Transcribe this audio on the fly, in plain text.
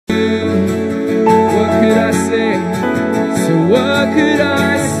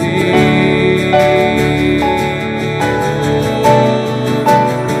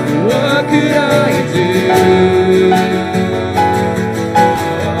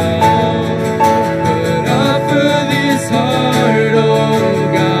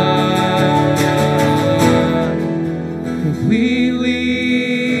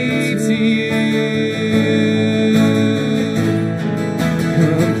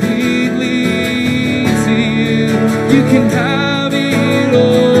You can have it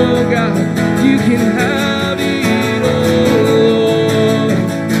all, God. You can have it all.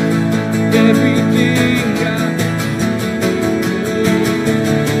 Everything, God.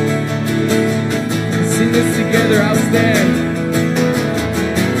 Let's sing this together. I'll stand.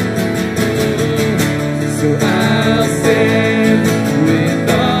 So I'll stand with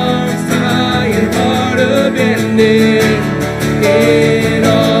arms high and heart abandoned in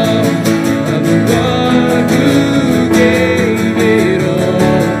awe of the one who gave it all.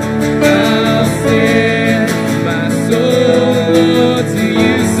 I'll stand, my soul, Lord, to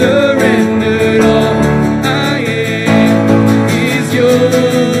you surrendered. All I am is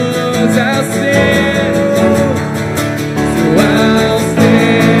yours. I'll stand, so I'll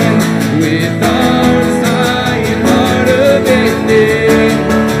stand with arms high and heart abandoned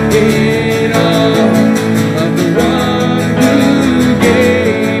in awe of the one who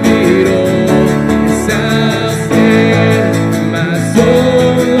gave it all. Yes, I'll stand, my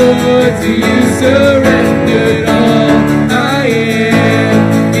soul, Lord, to you surrendered. All I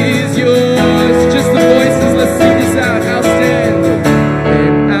am is yours. Just the voices, let's sing this out. I'll stand,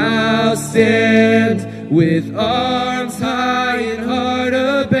 and I'll stand with arms high and heart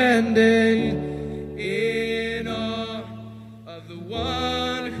abandoned in awe of the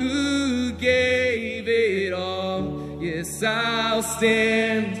one who gave it all. Yes, I'll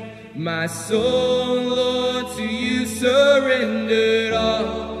stand, my soul, Lord, to you surrendered.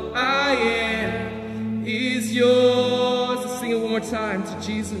 All I am is yours. Let's sing it one more time to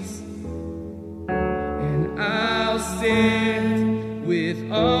Jesus. And I'll stand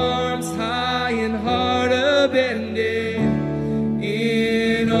with arms high and heart abandoned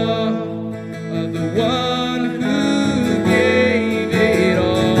in awe of the one who gave it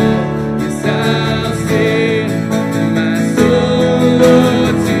all. Yes, I'll stand, my soul,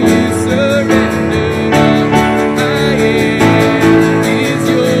 Lord, to you surrendered. All I am is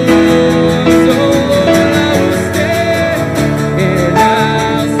yours. Oh Lord, I will stand, and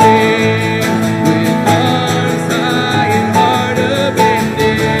I'll stand with arms high and heart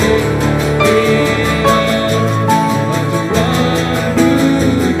abandoned in awe of the one who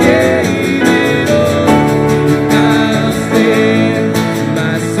gave it all. I'll stand,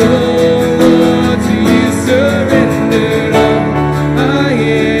 my soul, Lord, to you surrendered. All I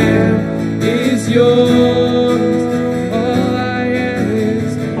am is yours. All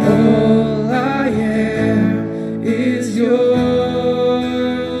I am is yours.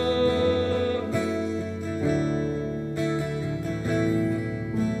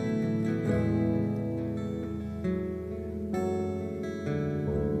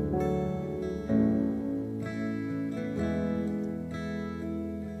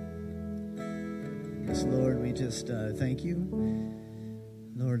 Yes, Lord, we just thank you,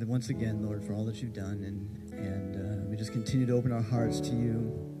 Lord, once again, Lord, for all that you've done, and we just continue to open our hearts to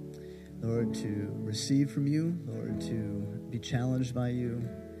you, Lord, to receive from you, Lord, to be challenged by you,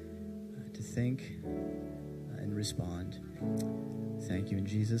 to think and respond. Thank you in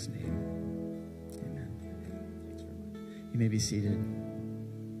Jesus' name. Amen. Thanks very much. You may be seated.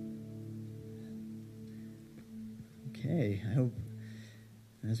 Okay, I hope,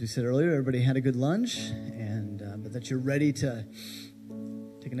 as we said earlier, everybody had a good lunch, and but that you're ready to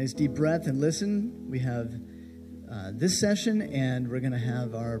take a nice deep breath and listen. We have this session, and we're going to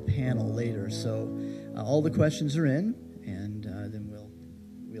have our panel later. So all the questions are in, and then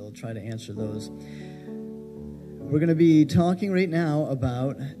we'll try to answer those. We're going to be talking right now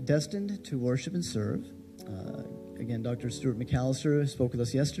about Destined to Worship and Serve. Again, Dr. Stuart McAllister spoke with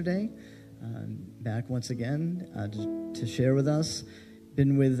us yesterday, back once again to share with us.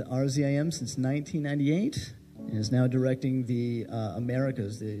 Been with RZIM since 1998 and is now directing the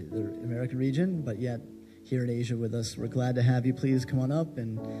Americas, the American region, but yet here in Asia with us. We're glad to have you. Please come on up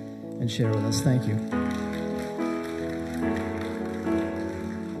and share with us. Thank you.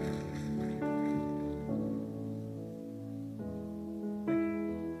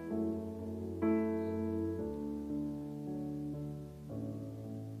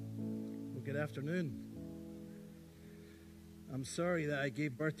 Well, good afternoon. I'm sorry that I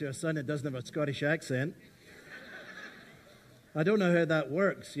gave birth to a son that doesn't have a Scottish accent. I don't know how that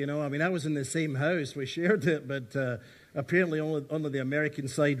works, you know. I mean, I was in the same house. We shared it, but apparently only the American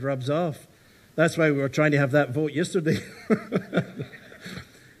side rubs off. That's why we were trying to have that vote yesterday.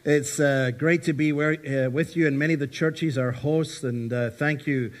 It's great to be with you, and many of the churches are hosts, and thank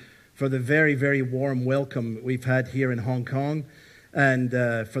you for the very, very warm welcome we've had here in Hong Kong, and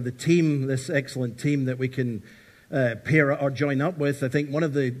for the team, this excellent team that we can pair or join up with. I think one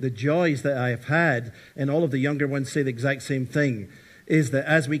of the joys that I have had, and all of the younger ones say the exact same thing, is that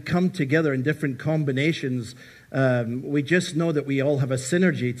as we come together in different combinations, we just know that we all have a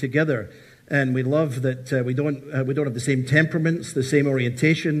synergy together. And we love that we don't have the same temperaments, the same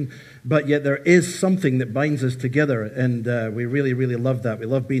orientation, but yet there is something that binds us together. And we really, really love that. We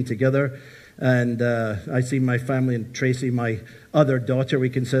love being together. And I see my family and Tracy, my other daughter, we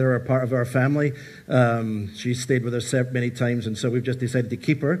consider her part of our family. She's stayed with us many times, and so we've just decided to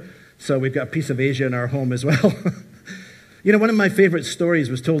keep her. So we've got a piece of Asia in our home as well. You know, one of my favorite stories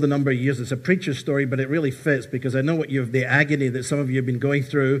was told a number of years. It's a preacher's story, but it really fits because I know what the agony that some of you have been going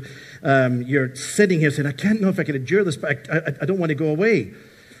through. You're sitting here saying, I can't know if I can endure this, but I don't want to go away.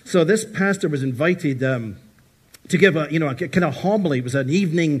 So this pastor was invited to give a kind of homily. It was an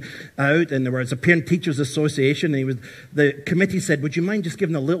evening out, and there was a Parent Teachers Association, and the committee said, would you mind just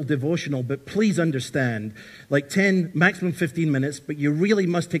giving a little devotional, but please understand, like 10, maximum 15 minutes, but you really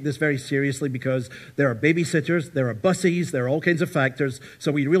must take this very seriously because there are babysitters, there are buses, there are all kinds of factors,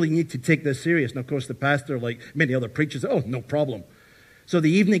 so we really need to take this serious. And of course the pastor, like many other preachers, oh, no problem. So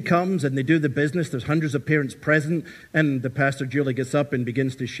the evening comes and they do the business. There's hundreds of parents present, and the pastor duly gets up and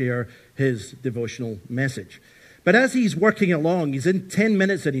begins to share his devotional message. But as he's working along, he's in 10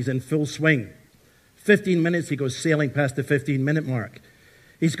 minutes and he's in full swing. 15 minutes, he goes sailing past the 15-minute mark.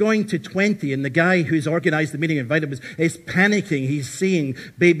 He's going to 20, and the guy who's organized the meeting, invited him, is panicking. He's seeing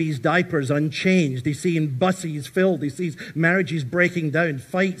babies' diapers unchanged. He's seeing buses filled. He sees marriages breaking down,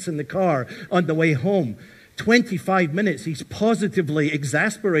 fights in the car on the way home. 25 minutes, he's positively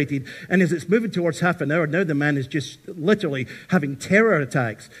exasperated. And as it's moving towards half an hour, now the man is just literally having terror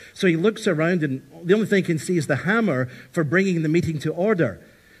attacks. So he looks around, and the only thing he can see is the hammer for bringing the meeting to order.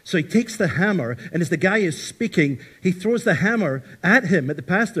 So he takes the hammer, and as the guy is speaking, he throws the hammer at the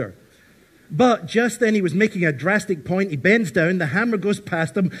pastor. But just then he was making a drastic point. He bends down, the hammer goes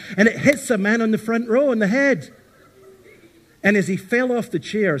past him, and it hits the man on the front row in the head. And as he fell off the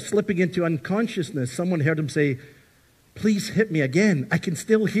chair, slipping into unconsciousness, someone heard him say, please hit me again. I can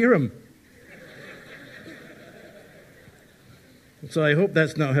still hear him. So I hope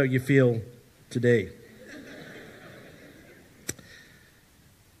that's not how you feel today.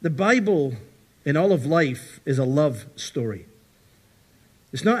 The Bible, in all of life, is a love story.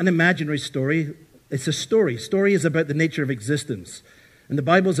 It's not an imaginary story. It's a story. Story is about the nature of existence. And the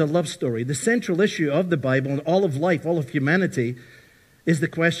Bible is a love story. The central issue of the Bible and all of life, all of humanity, is the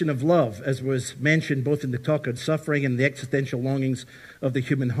question of love, as was mentioned both in the talk on suffering and the existential longings of the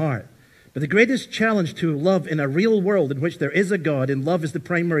human heart. But the greatest challenge to love in a real world in which there is a God and love is the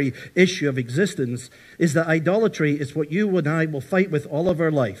primary issue of existence is that idolatry is what you and I will fight with all of our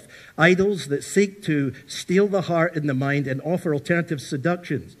life. Idols that seek to steal the heart and the mind and offer alternative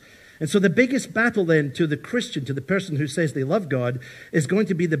seductions. And so the biggest battle then to the Christian, to the person who says they love God, is going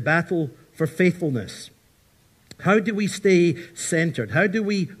to be the battle for faithfulness. How do we stay centered? How do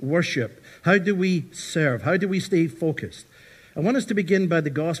we worship? How do we serve? How do we stay focused? I want us to begin by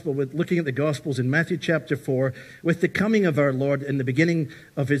the gospel, with looking at the gospels in Matthew chapter 4, with the coming of our Lord and the beginning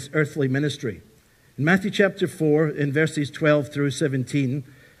of his earthly ministry. In Matthew chapter 4, in verses 12 through 17,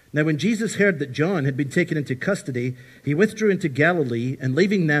 now when Jesus heard that John had been taken into custody, he withdrew into Galilee, and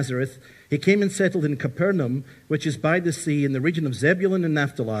leaving Nazareth, he came and settled in Capernaum, which is by the sea in the region of Zebulun and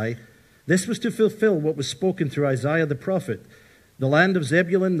Naphtali. This was to fulfill what was spoken through Isaiah the prophet. The land of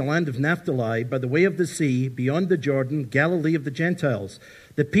Zebulun, the land of Naphtali, by the way of the sea, beyond the Jordan, Galilee of the Gentiles.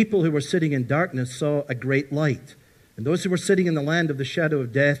 The people who were sitting in darkness saw a great light. And those who were sitting in the land of the shadow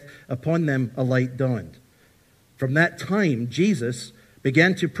of death, upon them a light dawned. From that time, Jesus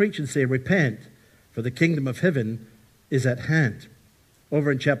began to preach and say, repent, for the kingdom of heaven is at hand.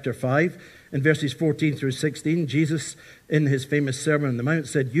 Over in chapter 5, in verses 14 through 16, Jesus, in his famous Sermon on the Mount,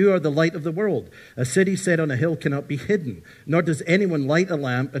 said, you are the light of the world. A city set on a hill cannot be hidden, nor does anyone light a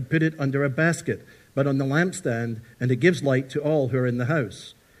lamp and put it under a basket, but on the lampstand, and it gives light to all who are in the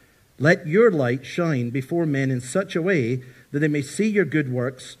house. Let your light shine before men in such a way that they may see your good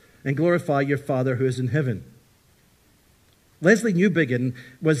works and glorify your Father who is in heaven. Leslie Newbigin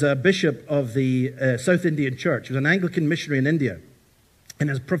was a bishop of the South Indian Church. He was an Anglican missionary in India and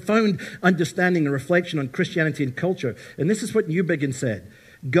has profound understanding and reflection on Christianity and culture. And this is what Newbigin said.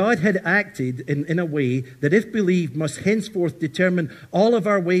 God had acted in a way that, if believed, must henceforth determine all of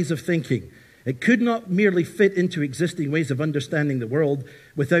our ways of thinking. It could not merely fit into existing ways of understanding the world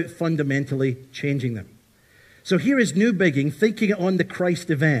without fundamentally changing them. So here is Newbigin thinking on the Christ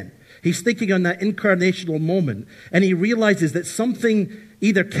event. He's thinking on that incarnational moment, and he realizes that something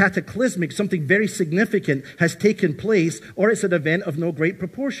either cataclysmic, something very significant has taken place, or it's an event of no great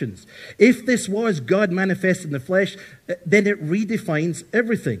proportions. If this was God manifest in the flesh, then it redefines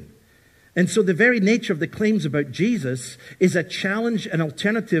everything. And so the very nature of the claims about Jesus is a challenge, an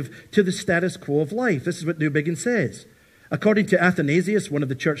alternative to the status quo of life. This is what Newbigin says. According to Athanasius, one of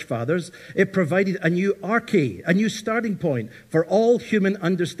the church fathers, it provided a new arche, a new starting point for all human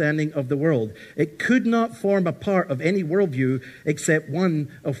understanding of the world. It could not form a part of any worldview except one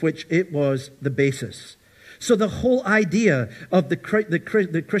of which it was the basis. So the whole idea of the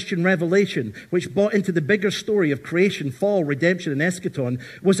Christian revelation, which bought into the bigger story of creation, fall, redemption, and eschaton,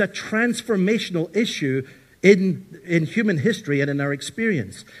 was a transformational issue in human history and in our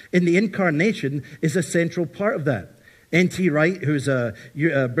experience. And the incarnation is a central part of that. N.T. Wright, who's a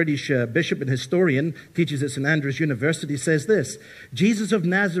British bishop and historian, teaches at St. Andrews University, says this: Jesus of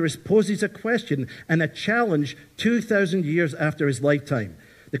Nazareth poses a question and a challenge 2,000 years after his lifetime.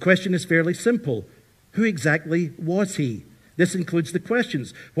 The question is fairly simple. Who exactly was he? This includes the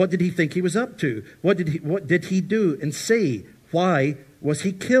questions. What did he think he was up to? What did he do and say? Why was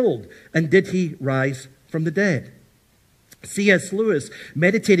he killed? And did he rise from the dead? C.S. Lewis,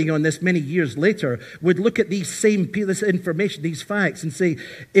 meditating on this many years later, would look at this information, these facts, and say,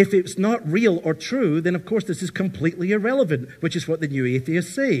 if it's not real or true, then of course this is completely irrelevant, which is what the new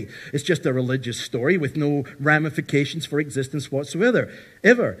atheists say. It's just a religious story with no ramifications for existence whatsoever.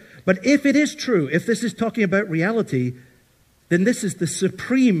 But if it is true, if this is talking about reality, then this is the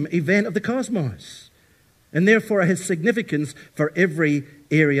supreme event of the cosmos, and therefore it has significance for every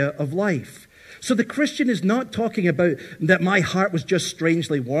area of life. So the Christian is not talking about that my heart was just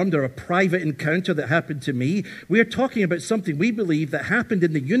strangely warmed or a private encounter that happened to me. We are talking about something we believe that happened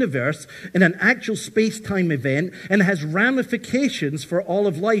in the universe in an actual space-time event and has ramifications for all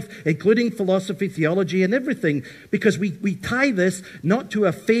of life, including philosophy, theology, and everything, because we tie this not to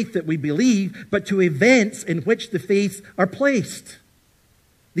a faith that we believe, but to events in which the faiths are placed.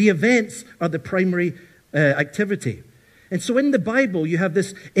 The events are the primary activity. And so in the Bible, you have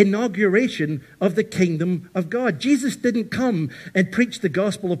this inauguration of the kingdom of God. Jesus didn't come and preach the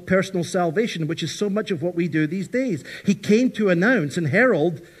gospel of personal salvation, which is so much of what we do these days. He came to announce and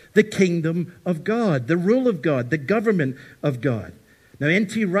herald the kingdom of God, the rule of God, the government of God. Now,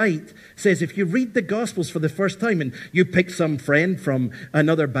 N.T. Wright says if you read the Gospels for the first time and you pick some friend from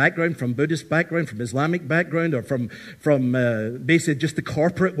another background, from Buddhist background, from Islamic background, or from basically just the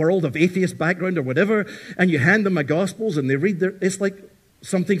corporate world of atheist background or whatever, and you hand them a Gospels and they read it's like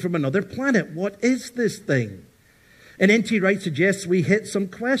something from another planet. What is this thing? And N.T. Wright suggests we hit some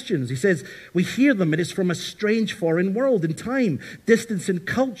questions. He says, we hear them, it is from a strange foreign world in time, distance in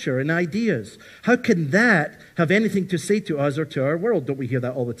culture and ideas. How can that have anything to say to us or to our world? Don't we hear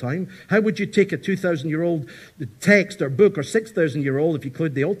that all the time? How would you take a 2,000-year-old text or book, or 6,000-year-old, if you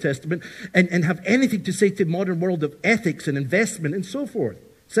include the Old Testament, and have anything to say to the modern world of ethics and investment and so forth?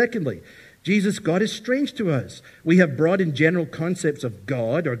 Secondly, Jesus, God, is strange to us. We have broad and general concepts of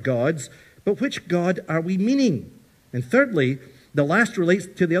God or gods, but which God are we meaning? And thirdly, the last relates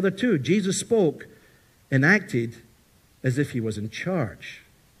to the other two. Jesus spoke and acted as if he was in charge.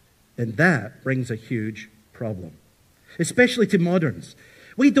 And that brings a huge problem, especially to moderns.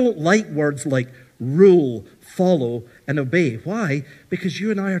 We don't like words like rule, follow, and obey. Why? Because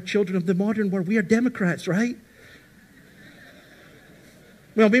you and I are children of the modern world. We are Democrats, right?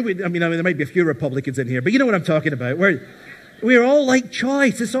 Well, maybe, there might be a few Republicans in here, but you know what I'm talking about. We're all like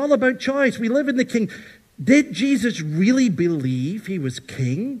choice. It's all about choice. We live in the king. Did Jesus really believe he was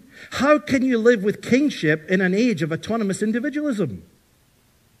king? How can you live with kingship in an age of autonomous individualism?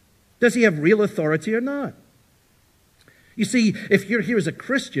 Does he have real authority or not? You see, if you're here as a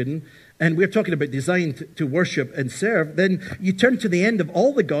Christian, and we're talking about designed to worship and serve, then you turn to the end of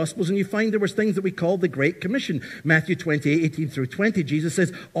all the Gospels and you find there was things that we call the Great Commission. Matthew 28, 18 through 20, Jesus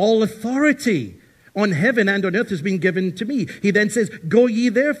says, all authority on heaven and on earth has been given to me. He then says, go ye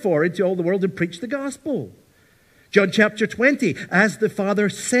therefore into all the world and preach the gospel. John chapter 20, as the Father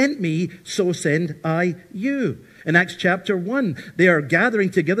sent me, so send I you. In Acts chapter 1, they are gathering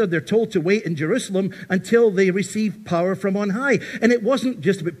together. They're told to wait in Jerusalem until they receive power from on high. And it wasn't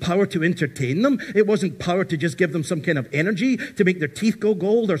just about power to entertain them. It wasn't power to just give them some kind of energy to make their teeth go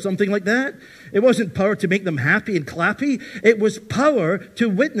gold or something like that. It wasn't power to make them happy and clappy. It was power to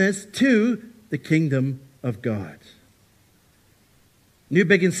witness to the kingdom of God.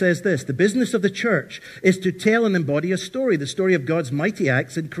 Newbigin says this: the business of the church is to tell and embody a story, the story of God's mighty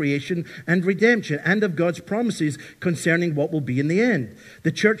acts in creation and redemption, and of God's promises concerning what will be in the end.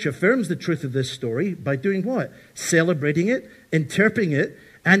 The church affirms the truth of this story by doing what? Celebrating it, interpreting it,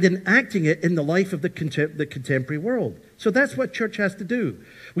 and enacting it in the life of the contemporary world. So that's what church has to do.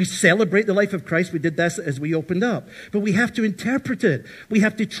 We celebrate the life of Christ. We did this as we opened up. But we have to interpret it. We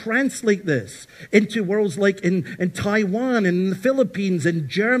have to translate this into worlds like in Taiwan, and in the Philippines, and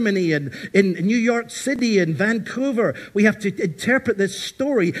Germany, and in New York City, and Vancouver. We have to interpret this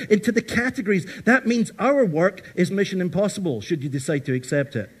story into the categories. That means our work is mission impossible, should you decide to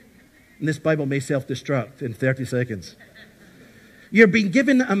accept it. And this Bible may self-destruct in 30 seconds. You're being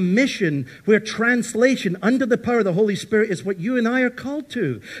given a mission where translation under the power of the Holy Spirit is what you and I are called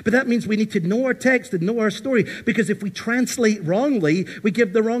to. But that means we need to know our text and know our story, because if we translate wrongly, we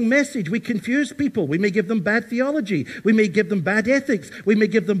give the wrong message. We confuse people. We may give them bad theology. We may give them bad ethics. We may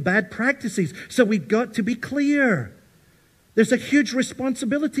give them bad practices. So we've got to be clear. There's a huge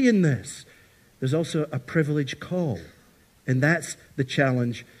responsibility in this. There's also a privileged call, and that's the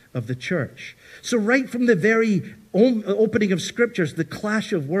challenge of the church. So right from the very opening of scriptures, the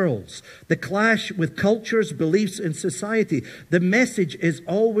clash of worlds, the clash with cultures, beliefs, and society, the message is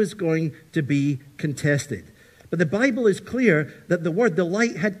always going to be contested. But the Bible is clear that the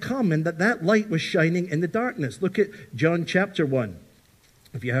light had come, and that light was shining in the darkness. Look at John chapter 1.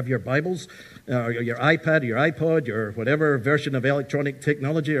 If you have your Bibles, or your iPad, or your iPod, or whatever version of electronic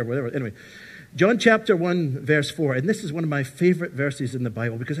technology, or whatever. Anyway, John chapter 1, verse 4. And this is one of my favorite verses in the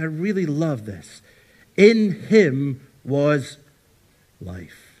Bible, because I really love this. In him was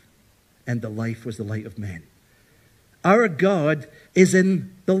life, and the life was the light of men. Our God is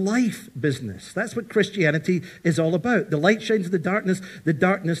in the life business. That's what Christianity is all about. The light shines in the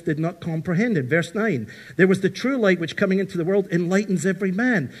darkness did not comprehend it. Verse 9, there was the true light which coming into the world enlightens every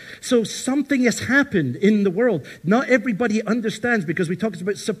man. So something has happened in the world. Not everybody understands, because we talk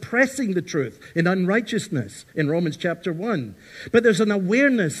about suppressing the truth in unrighteousness in Romans chapter 1. But there's an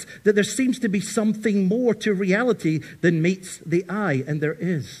awareness that there seems to be something more to reality than meets the eye. And there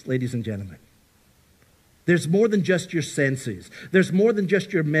is, ladies and gentlemen. There's more than just your senses. There's more than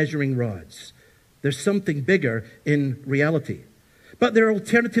just your measuring rods. There's something bigger in reality. But there are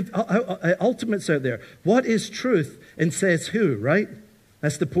alternative ultimates out there. What is truth and says who, right?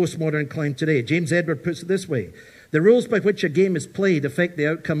 That's the postmodern claim today. James Edward puts it this way. The rules by which a game is played affect the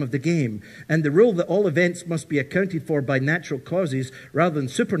outcome of the game. And the rule that all events must be accounted for by natural causes rather than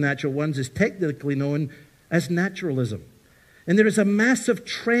supernatural ones is technically known as naturalism. And there is a massive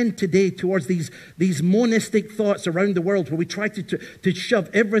trend today towards these monistic thoughts around the world, where we try to shove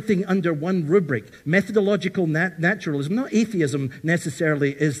everything under one rubric. Methodological naturalism, not atheism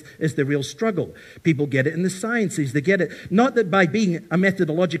necessarily, is the real struggle. People get it in the sciences. They get it. Not that by being a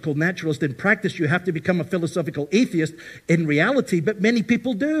methodological naturalist in practice, you have to become a philosophical atheist in reality, but many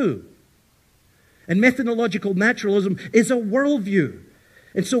people do. And methodological naturalism is a worldview.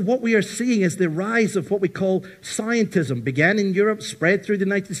 And so what we are seeing is the rise of what we call scientism. Began in Europe, spread through the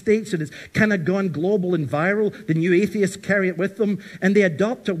United States, and it's kind of gone global and viral. The new atheists carry it with them, and they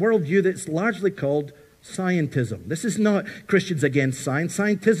adopt a worldview that's largely called scientism. This is not Christians against science.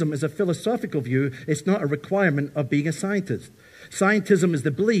 Scientism is a philosophical view. It's not a requirement of being a scientist. Scientism is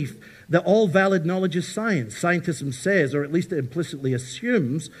the belief that all valid knowledge is science. Scientism says, or at least it implicitly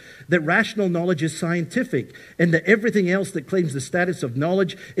assumes, that rational knowledge is scientific, and that everything else that claims the status of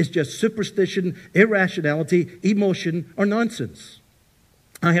knowledge is just superstition, irrationality, emotion, or nonsense.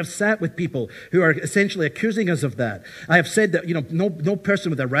 I have sat with people who are essentially accusing us of that. I have said that, no person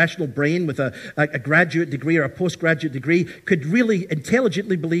with a rational brain, with a graduate degree or a postgraduate degree, could really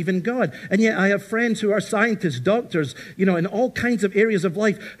intelligently believe in God. And yet I have friends who are scientists, doctors, in all kinds of areas of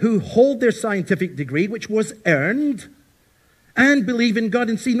life, who hold their scientific degree, which was earned, and believe in God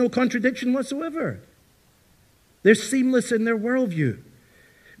and see no contradiction whatsoever. They're seamless in their worldview.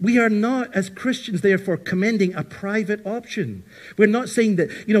 We are not, as Christians, therefore, commending a private option. We're not saying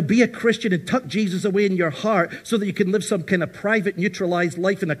that, be a Christian and tuck Jesus away in your heart so that you can live some kind of private, neutralized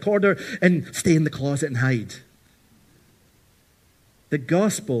life in a corner and stay in the closet and hide. The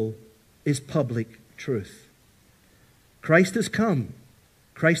gospel is public truth. Christ has come,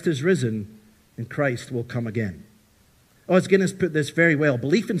 Christ has risen, and Christ will come again. Os Guinness put this very well.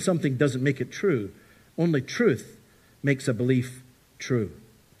 Belief in something doesn't make it true. Only truth makes a belief true.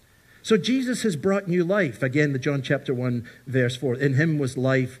 So Jesus has brought new life. Again, the John chapter 1, verse 4. In him was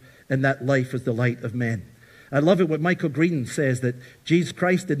life, and that life was the light of men. I love it what Michael Green says, that Jesus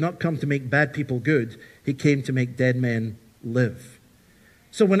Christ did not come to make bad people good. He came to make dead men live.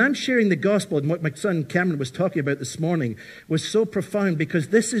 So when I'm sharing the gospel, and what my son Cameron was talking about this morning was so profound, because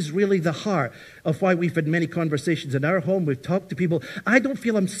this is really the heart of why we've had many conversations in our home. We've talked to people. I don't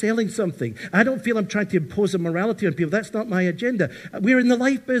feel I'm selling something. I don't feel I'm trying to impose a morality on people. That's not my agenda. We're in the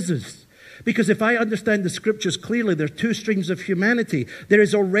life business. Because if I understand the scriptures clearly, there are two streams of humanity. There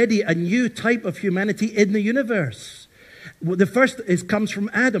is already a new type of humanity in the universe. Well, the first comes from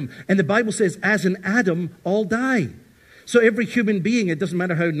Adam. And the Bible says, as in Adam, all die. So every human being, it doesn't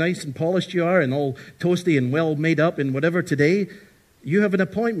matter how nice and polished you are and all toasty and well made up and whatever today, you have an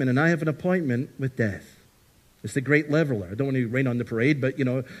appointment and I have an appointment with death. It's the great leveler. I don't want to rain on the parade, but,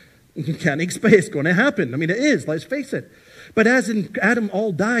 you can't expect it's going to happen. I mean, it is, let's face it. But as in Adam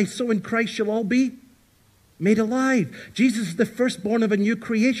all die, so in Christ shall all be made alive. Jesus is the firstborn of a new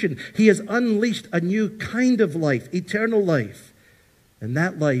creation. He has unleashed a new kind of life, eternal life. And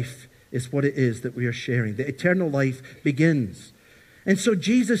that life is what it is that we are sharing. The eternal life begins. And so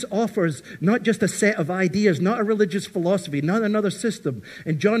Jesus offers not just a set of ideas, not a religious philosophy, not another system.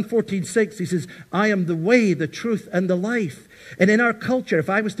 In John 14:6, he says, I am the way, the truth, and the life. And in our culture, if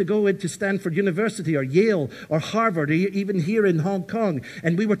I was to go into Stanford University or Yale or Harvard or even here in Hong Kong,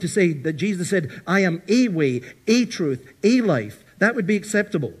 and we were to say that Jesus said, I am a way, a truth, a life, that would be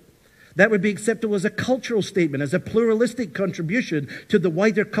acceptable. That would be acceptable as a cultural statement, as a pluralistic contribution to the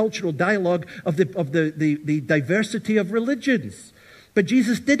wider cultural dialogue of the diversity of religions. But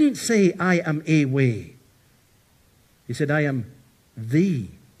Jesus didn't say, I am a way. He said, I am the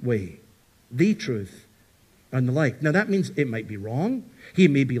way, the truth, and the life. Now that means it might be wrong. He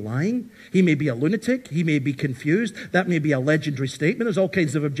may be lying. He may be a lunatic. He may be confused. That may be a legendary statement. There's all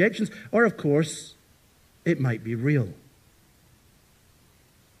kinds of objections. Or, of course, it might be real.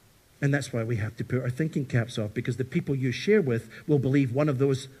 And that's why we have to put our thinking caps off, because the people you share with will believe one of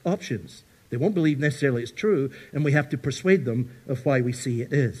those options. They won't believe necessarily it's true, and we have to persuade them of why we see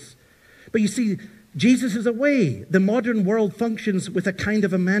it is. But you see, Jesus is a way. The modern world functions with a kind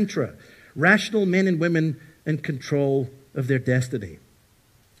of a mantra. Rational men and women in control of their destiny.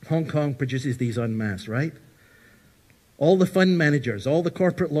 Hong Kong produces these en masse, right? All the fund managers, all the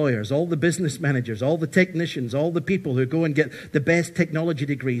corporate lawyers, all the business managers, all the technicians, all the people who go and get the best technology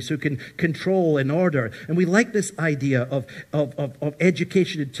degrees, who can control and order. And we like this idea of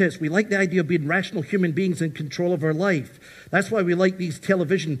education and tips. We like the idea of being rational human beings in control of our life. That's why we like these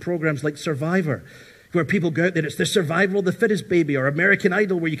television programs like Survivor, where people go out there, it's the survival of the fittest baby, or American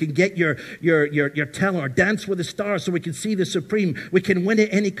Idol, where you can get your talent, or Dance with the Stars so we can see the supreme. We can win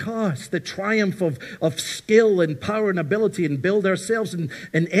at any cost. The triumph of skill and power and ability, and build ourselves and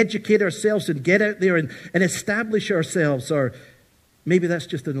educate ourselves and get out there and establish ourselves. Or maybe that's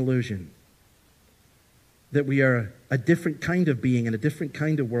just an illusion. That we are a different kind of being in a different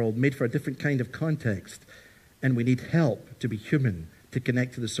kind of world, made for a different kind of context. And we need help to be human, to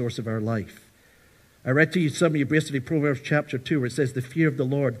connect to the source of our life. I read to you some of you basically Proverbs chapter 2, where it says, the fear of the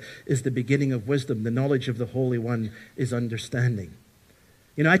Lord is the beginning of wisdom. The knowledge of the Holy One is understanding.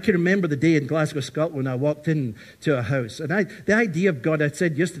 I can remember the day in Glasgow, Scotland, when I walked into a house. And the idea of God, I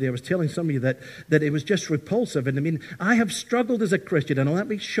said yesterday, I was telling some of you that it was just repulsive. And I have struggled as a Christian. I know that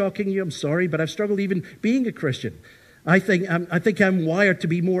may be shocking you, I'm sorry, but I've struggled even being a Christian. I think I'm wired to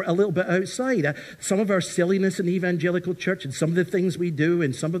be a little bit outside. Some of our silliness in the evangelical church, and some of the things we do,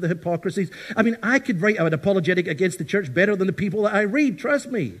 and some of the hypocrisies. I could write an apologetic against the church better than the people that I read, trust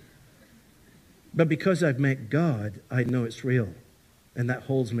me. But because I've met God, I know it's real. And that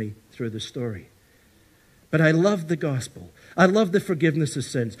holds me through the story. But I love the gospel. I love the forgiveness of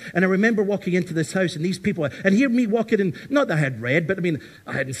sins. And I remember walking into this house, and these people, and hear me walking in, not that I had read, but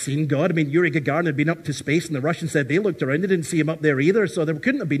I hadn't seen God. Yuri Gagarin had been up to space, and the Russians said they looked around, they didn't see him up there either, so there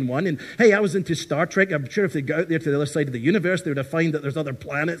couldn't have been one. And hey, I was into Star Trek. I'm sure if they got out there to the other side of the universe, they would have found that there's other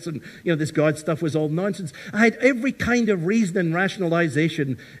planets, and this God stuff was all nonsense. I had every kind of reason and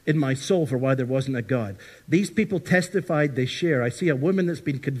rationalization in my soul for why there wasn't a God. These people testified, they share. I see a woman that's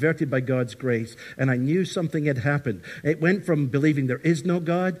been converted by God's grace, and I knew something had happened. It went from believing there is no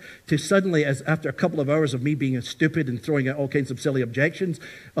God to suddenly, as after a couple of hours of me being stupid and throwing out all kinds of silly objections,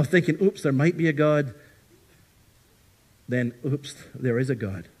 of thinking, oops, there might be a God. Then, oops, there is a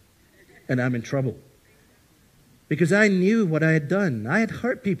God. And I'm in trouble. Because I knew what I had done. I had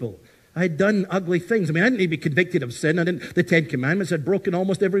hurt people. I had done ugly things. I didn't need to be convicted of sin. The 10 Commandments, I'd broken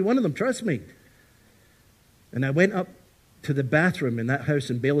almost every one of them, trust me. And I went up to the bathroom in that house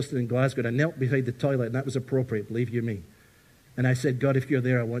in Baillieston in Glasgow, and I knelt beside the toilet, and that was appropriate, believe you me. And I said, God, if you're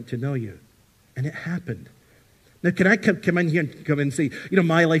there, I want to know you. And it happened. Now, can I come in here and say,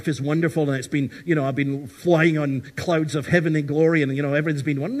 my life is wonderful, and it's been, I've been flying on clouds of heaven and glory, and, everything's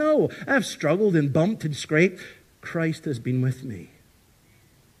been wonderful. No, I've struggled and bumped and scraped. Christ has been with me.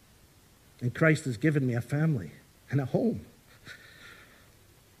 And Christ has given me a family and a home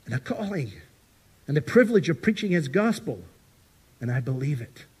and a calling and the privilege of preaching his gospel. And I believe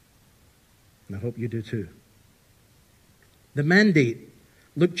it. And I hope you do too. The mandate,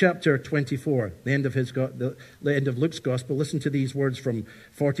 Luke chapter 24, the end of Luke's gospel. Listen to these words from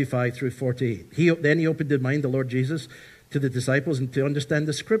 45 through 48. Then he opened his mind, the Lord Jesus, to the disciples and to understand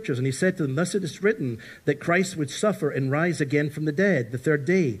the scriptures. And he said to them, thus it is written that Christ would suffer and rise again from the dead the third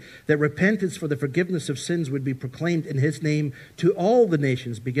day, that repentance for the forgiveness of sins would be proclaimed in his name to all the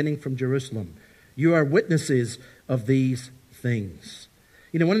nations, beginning from Jerusalem. You are witnesses of these things.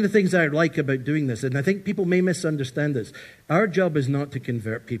 You know, one of the things I like about doing this, and I think people may misunderstand this, our job is not to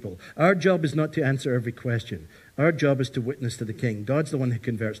convert people. Our job is not to answer every question. Our job is to witness to the King. God's the one who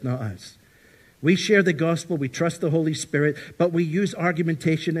converts, not us. We share the gospel, we trust the Holy Spirit, but we use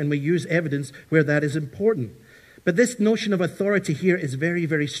argumentation and we use evidence where that is important. But this notion of authority here is very,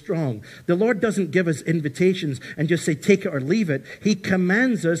 very strong. The Lord doesn't give us invitations and just say, take it or leave it. He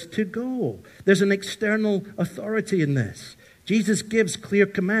commands us to go. There's an external authority in this. Jesus gives clear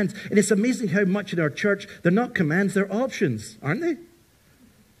commands. And it's amazing how much in our church, they're not commands, they're options, aren't they?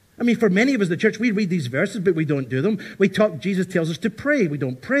 I mean, for many of us in the church, we read these verses, but we don't do them. Jesus tells us to pray. We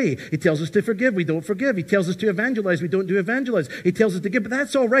don't pray. He tells us to forgive. We don't forgive. He tells us to evangelize. We don't do evangelize. He tells us to give, but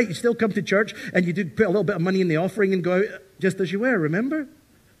that's all right. You still come to church and you do put a little bit of money in the offering and go out just as you were, remember?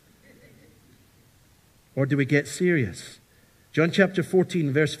 Or do we get serious? John chapter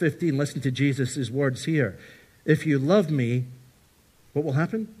 14, verse 15, listen to Jesus' words here. If you love me, what will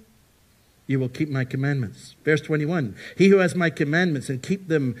happen? You will keep my commandments. Verse 21, he who has my commandments and keeps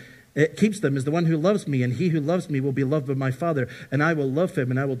them is the one who loves me, and he who loves me will be loved by my Father, and I will love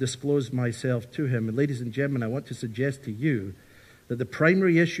him, and I will disclose myself to him. And ladies and gentlemen, I want to suggest to you that the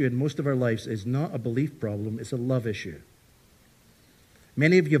primary issue in most of our lives is not a belief problem, it's a love issue.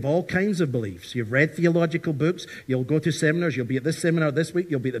 Many of you have all kinds of beliefs. You've read theological books. You'll go to seminars. You'll be at this seminar this week.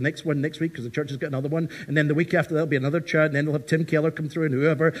 You'll be at the next one next week because the church has got another one. And then the week after that will be another church. And then they'll have Tim Keller come through and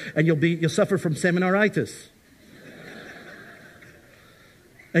whoever. And you'll suffer from seminaritis.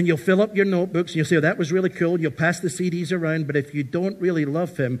 And you'll fill up your notebooks and you'll say, oh, that was really cool. And you'll pass the CDs around. But if you don't really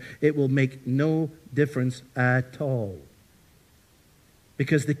love him, it will make no difference at all.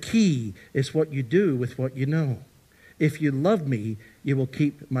 Because the key is what you do with what you know. If you love me, you will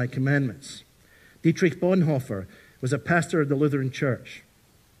keep my commandments. Dietrich Bonhoeffer was a pastor of the Lutheran Church.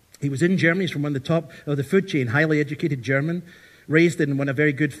 He was in Germany. He's from one of the top of the food chain, highly educated German, raised in a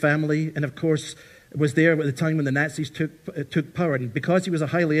very good family, and of course was there at the time when the Nazis took power. And because he was a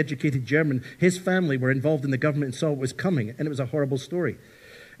highly educated German, his family were involved in the government and saw what was coming, and it was a horrible story.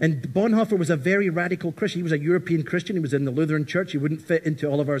 And Bonhoeffer was a very radical Christian. He was a European Christian. He was in the Lutheran Church. He wouldn't fit into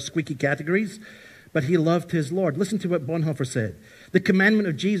all of our squeaky categories. But he loved his Lord. Listen to what Bonhoeffer said. The commandment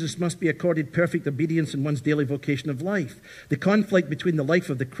of Jesus must be accorded perfect obedience in one's daily vocation of life. The conflict between the life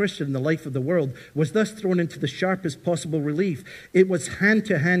of the Christian and the life of the world was thus thrown into the sharpest possible relief. It was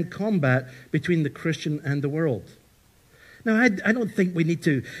hand-to-hand combat between the Christian and the world. Now, I don't think we need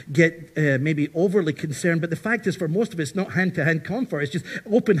to get maybe overly concerned, but the fact is for most of us, not hand-to-hand comfort. It's just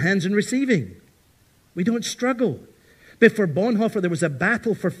open hands and receiving. We don't struggle. But for Bonhoeffer, there was a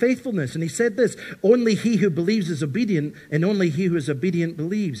battle for faithfulness. And he said this, only he who believes is obedient, and only he who is obedient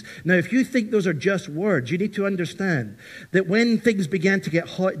believes. Now, if you think those are just words, you need to understand that when things began to get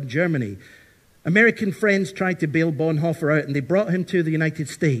hot in Germany, American friends tried to bail Bonhoeffer out, and they brought him to the United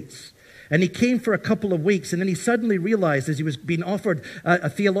States. And he came for a couple of weeks, and then he suddenly realized as he was being offered a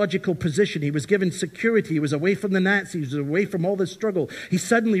theological position, he was given security, he was away from the Nazis, he was away from all this struggle. He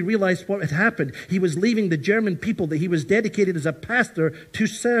suddenly realized what had happened. He was leaving the German people that he was dedicated as a pastor to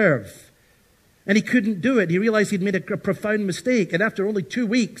serve. And he couldn't do it. He realized he'd made a profound mistake. And after only 2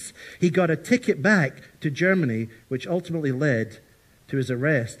 weeks, he got a ticket back to Germany, which ultimately led to his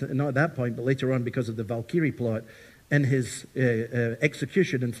arrest. Not at that point, but later on because of the Valkyrie plot, and his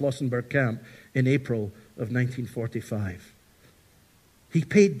execution in Flossenburg camp in April of 1945. He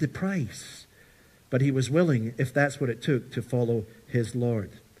paid the price, but he was willing, if that's what it took, to follow his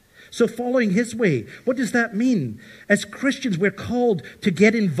Lord. So following his way, what does that mean? As Christians, we're called to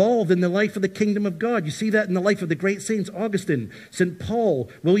get involved in the life of the kingdom of God. You see that in the life of the great saints, Augustine, St. Paul,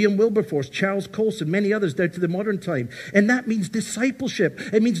 William Wilberforce, Charles Colson, many others down to the modern time. And that means discipleship.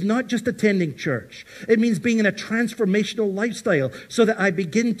 It means not just attending church. It means being in a transformational lifestyle so that I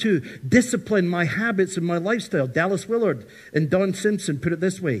begin to discipline my habits and my lifestyle. Dallas Willard and Don Simpson put it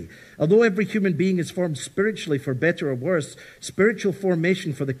this way. Although every human being is formed spiritually for better or worse, spiritual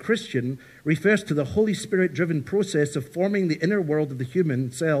formation for the Christian refers to the Holy Spirit-driven process of forming the inner world of the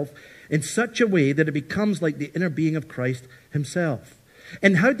human self in such a way that it becomes like the inner being of Christ himself.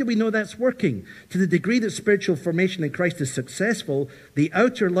 And how do we know that's working? To the degree that spiritual formation in Christ is successful, the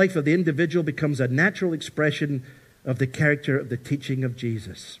outer life of the individual becomes a natural expression of the character of the teaching of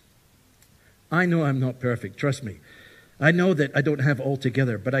Jesus. I know I'm not perfect, trust me. I know that I don't have all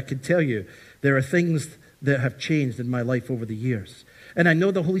together, but I can tell you there are things that have changed in my life over the years. And I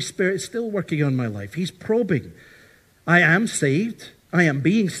know the Holy Spirit is still working on my life. He's probing. I am saved, I am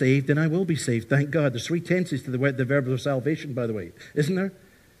being saved, and I will be saved. Thank God. There's 3 tenses to the verb of salvation, by the way, isn't there?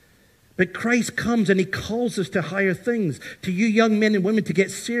 But Christ comes and he calls us to higher things. To you young men and women to get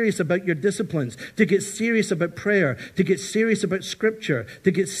serious about your disciplines, to get serious about prayer, to get serious about scripture,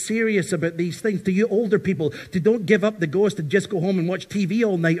 to get serious about these things. To you older people, to don't give up the ghost and just go home and watch TV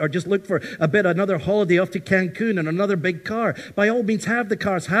all night or just look for another holiday off to Cancun and another big car. By all means, have the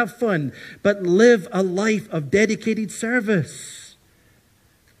cars, have fun, but live a life of dedicated service.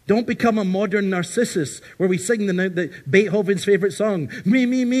 Don't become a modern Narcissus where we sing the Beethoven's favorite song, me,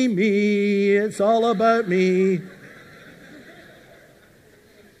 me, me, me, it's all about me.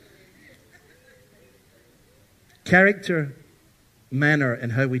 Character, manner,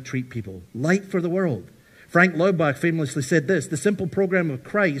 and how we treat people. Light for the world. Frank Laubach famously said this: the simple program of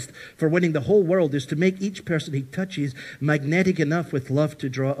Christ for winning the whole world is to make each person he touches magnetic enough with love to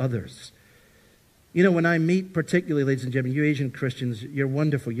draw others. You know, when I meet, particularly, ladies and gentlemen, you Asian Christians, you're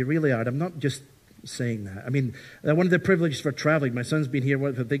wonderful. You really are. I'm not just saying that. I mean, one of the privileges for traveling, my son's been here,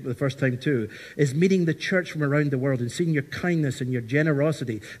 I think, for the first time too, is meeting the church from around the world and seeing your kindness and your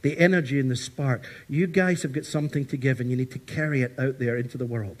generosity, the energy and the spark. You guys have got something to give, and you need to carry it out there into the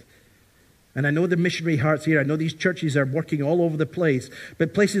world. And I know the missionary hearts here. I know these churches are working all over the place.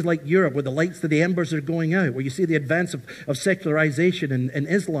 But places like Europe, where the lights of the embers are going out, where you see the advance of secularization and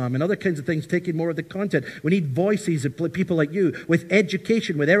Islam and other kinds of things taking more of the content. We need voices of people like you with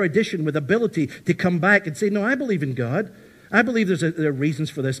education, with erudition, with ability to come back and say, no, I believe in God. I believe there are reasons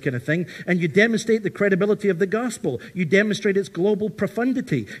for this kind of thing. And you demonstrate the credibility of the gospel. You demonstrate its global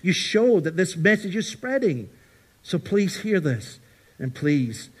profundity. You show that this message is spreading. So please hear this, and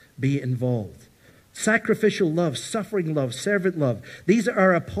please be involved. Sacrificial love, suffering love, servant love. These are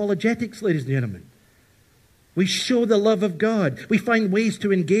our apologetics, ladies and gentlemen. We show the love of God. We find ways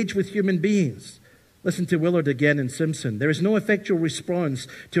to engage with human beings. Listen to Willard again in Simpson. There is no effectual response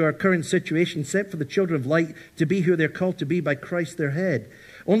to our current situation except for the children of light to be who they're called to be by Christ their head.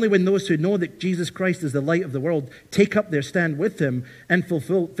 Only when those who know that Jesus Christ is the light of the world take up their stand with him and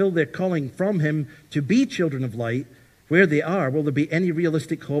fulfill their calling from him to be children of light, where they are, will there be any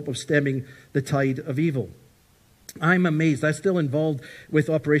realistic hope of stemming the tide of evil? I'm amazed. I'm still involved with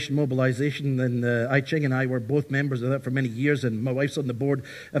Operation Mobilization, and I Ching and I were both members of that for many years, and my wife's on the board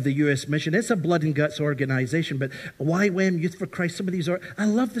of the U.S. mission. It's a blood and guts organization, but YWAM, Youth for Christ, some of these are, I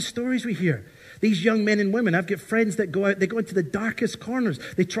love the stories we hear. These young men and women, I've got friends that go out, they go into the darkest corners.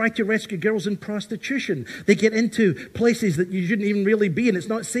 They try to rescue girls in prostitution. They get into places that you shouldn't even really be, and it's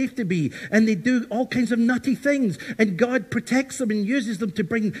not safe to be. And they do all kinds of nutty things. And God protects them and uses them to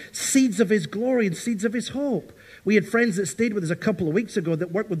bring seeds of his glory and seeds of his hope. We had friends that stayed with us a couple of weeks ago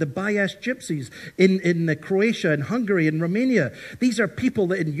that worked with the Bayash gypsies in Croatia and Hungary and Romania. These are people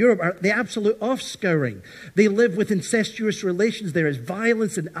that in Europe are the absolute offscouring. They live with incestuous relations. There is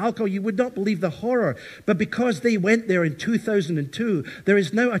violence and alcohol. You would not believe the horror. But because they went there in 2002, there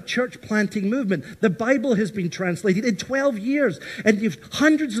is now a church planting movement. The Bible has been translated in 12 years. And you've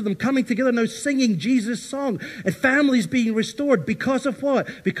hundreds of them coming together now singing Jesus' song. And families being restored. Because of what?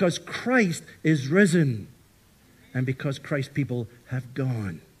 Because Christ is risen. And because Christ's people have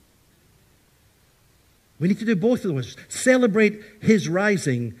gone. We need to do both of those. Celebrate his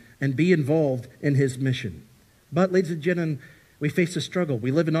rising and be involved in his mission. But, ladies and gentlemen, we face a struggle.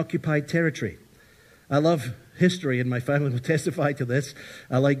 We live in occupied territory. I love history, and my family will testify to this.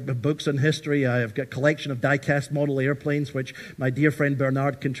 I like books on history. I've got a collection of die-cast model airplanes, which my dear friend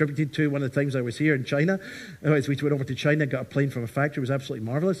Bernard contributed to one of the times I was here in China. As we went over to China, got a plane from a factory. It was absolutely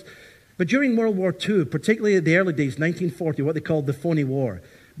marvelous. But during World War II, particularly in the early days, 1940, what they called the Phony War,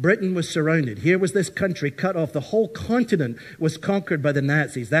 Britain was surrounded. Here was this country cut off. The whole continent was conquered by the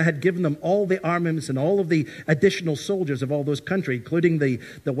Nazis. That had given them all the armaments and all of the additional soldiers of all those countries, including the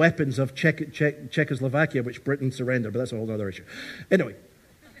weapons of Czechoslovakia, which Britain surrendered. But that's a whole other issue. Anyway,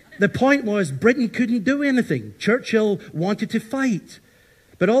 the point was Britain couldn't do anything. Churchill wanted to fight.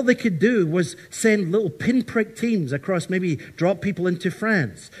 But all they could do was send little pinprick teams across, maybe drop people into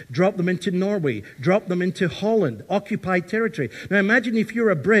France, drop them into Norway, drop them into Holland, occupied territory. Now imagine if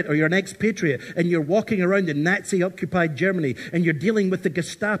you're a Brit or you're an expatriate and you're walking around in Nazi-occupied Germany and you're dealing with the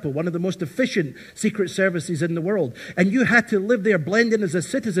Gestapo, one of the most efficient secret services in the world, and you had to live there, blend in as a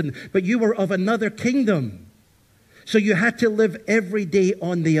citizen, but you were of another kingdom. So you had to live every day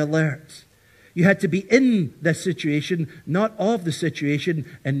on the alert. You had to be in the situation, not of the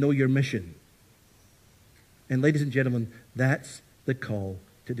situation, and know your mission. And ladies and gentlemen, that's the call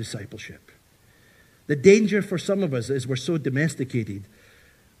to discipleship. The danger for some of us is we're so domesticated.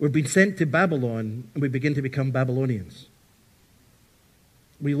 We've been sent to Babylon, and we begin to become Babylonians.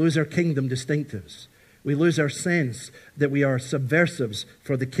 We lose our kingdom distinctives. We lose our sense that we are subversives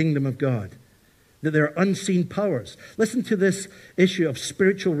for the kingdom of God, that there are unseen powers. Listen to this issue of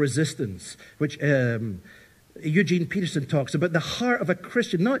spiritual resistance, which Eugene Peterson talks about. The heart of a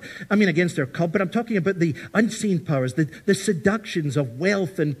Christian, not, against their cult, but I'm talking about the unseen powers, the seductions of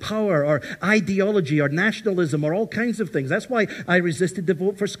wealth and power or ideology or nationalism or all kinds of things. That's why I resisted the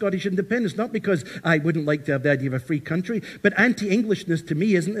vote for Scottish independence, not because I wouldn't like to have the idea of a free country, but anti-Englishness to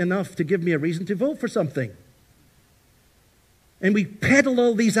me isn't enough to give me a reason to vote for something. And we peddle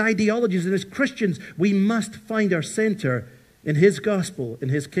all these ideologies, and as Christians, we must find our center in his gospel, in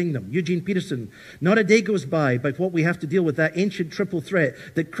his kingdom. Eugene Peterson, not a day goes by but what we have to deal with that ancient triple threat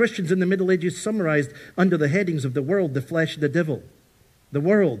that Christians in the Middle Ages summarized under the headings of the world, the flesh, and the devil. The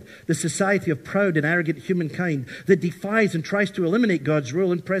world, the society of proud and arrogant humankind that defies and tries to eliminate God's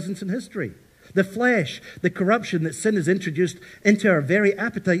rule and presence in history. The flesh, the corruption that sin has introduced into our very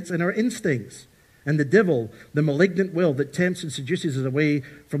appetites and our instincts. And the devil, the malignant will that tempts and seduces us away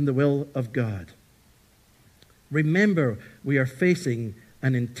from the will of God. Remember, we are facing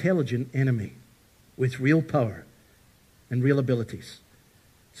an intelligent enemy with real power and real abilities.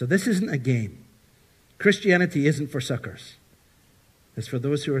 So this isn't a game. Christianity isn't for suckers. It's for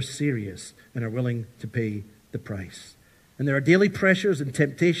those who are serious and are willing to pay the price. And there are daily pressures and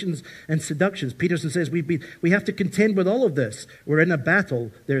temptations and seductions. Peterson says we have to contend with all of this. We're in a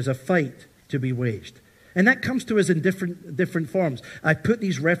battle. There's a fight to be waged. And that comes to us in different forms. I put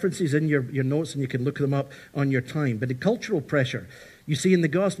these references in your notes and you can look them up on your time. But the cultural pressure you see in the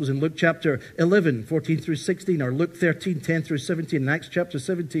Gospels in Luke chapter 11, 14 through 16, or Luke 13, 10 through 17, and Acts chapter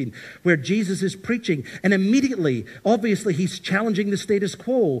 17, where Jesus is preaching. And immediately, obviously, he's challenging the status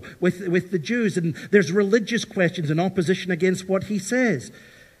quo with the Jews. And there's religious questions and opposition against what he says.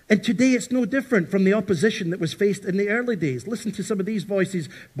 And today it's no different from the opposition that was faced in the early days. Listen to some of these voices,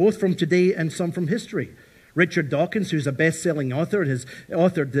 both from today and some from history. Richard Dawkins, who's a best-selling author and has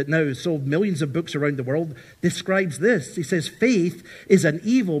authored that now sold millions of books around the world, describes this. He says, faith is an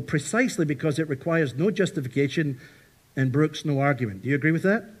evil precisely because it requires no justification and brooks no argument. Do you agree with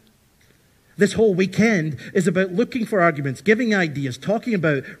that? This whole weekend is about looking for arguments, giving ideas, talking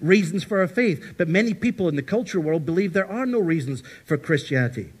about reasons for our faith. But many people in the cultural world believe there are no reasons for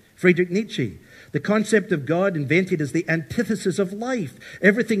Christianity. Friedrich Nietzsche, the concept of God invented as the antithesis of life.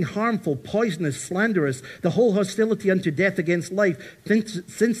 Everything harmful, poisonous, slanderous, the whole hostility unto death against life,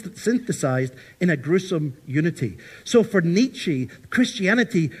 synthesized in a gruesome unity. So for Nietzsche,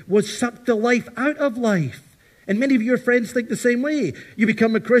 Christianity was sucked the life out of life. And many of your friends think the same way. You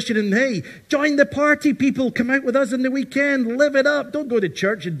become a Christian and, hey, join the party, people. Come out with us on the weekend. Live it up. Don't go to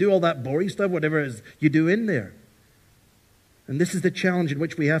church and do all that boring stuff, whatever it is you do in there. And this is the challenge in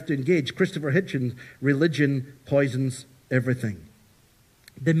which we have to engage. Christopher Hitchens, religion poisons everything.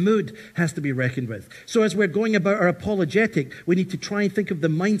 The mood has to be reckoned with. So as we're going about our apologetic, we need to try and think of the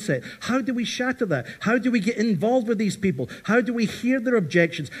mindset. How do we shatter that? How do we get involved with these people? How do we hear their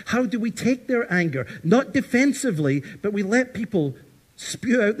objections? How do we take their anger? Not defensively, but we let people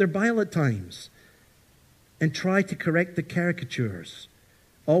spew out their bile at times and try to correct the caricatures,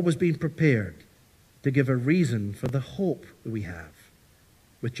 always being prepared to give a reason for the hope that we have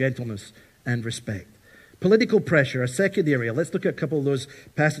with gentleness and respect. Political pressure, a second area. Let's look at a couple of those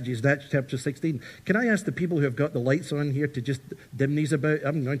passages, Acts chapter 16. Can I ask the people who have got the lights on here to just dim these about?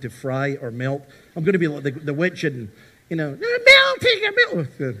 I'm going to fry or melt. I'm going to be like the witch and,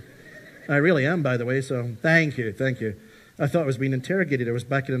 melting. I really am, by the way, so thank you. I thought I was being interrogated. I was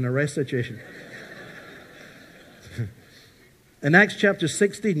back in an arrest situation. In Acts chapter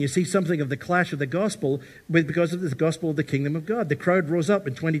 16, you see something of the clash of the gospel because of the gospel of the kingdom of God. The crowd rose up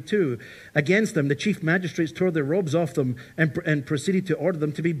in 22 against them. The chief magistrates tore their robes off them and proceeded to order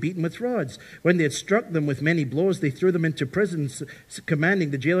them to be beaten with rods. When they had struck them with many blows, they threw them into prison,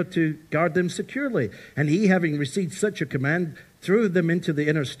 commanding the jailer to guard them securely. And he, having received such a command, threw them into the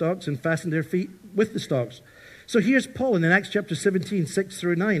inner stocks and fastened their feet with the stocks. So here's Paul in Acts chapter 17, 6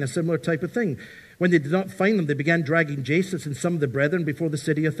 through 9, a similar type of thing. When they did not find them, they began dragging Jason and some of the brethren before the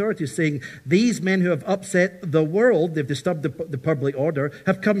city authorities, saying, these men who have upset the world, they've disturbed the public order,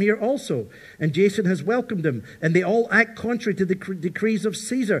 have come here also. And Jason has welcomed them. And they all act contrary to the decrees of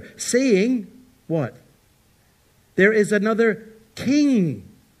Caesar, saying, what? There is another king.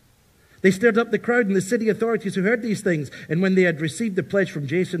 They stirred up the crowd and the city authorities who heard these things. And when they had received the pledge from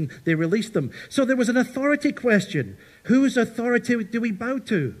Jason, they released them. So there was an authority question. Whose authority do we bow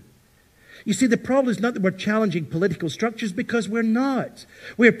to? You see, the problem is not that we're challenging political structures, because we're not.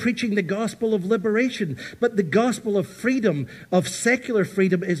 We're preaching the gospel of liberation. But the gospel of freedom, of secular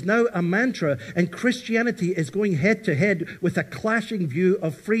freedom, is now a mantra, and Christianity is going head to head with a clashing view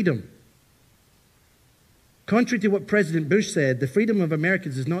of freedom. Contrary to what President Bush said, the freedom of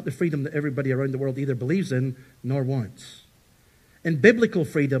Americans is not the freedom that everybody around the world either believes in nor wants. And biblical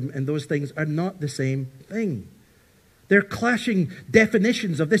freedom and those things are not the same thing. They're clashing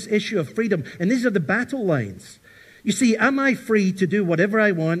definitions of this issue of freedom, and these are the battle lines. You see, am I free to do whatever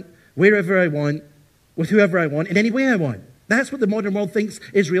I want, wherever I want, with whoever I want, in any way I want? That's what the modern world thinks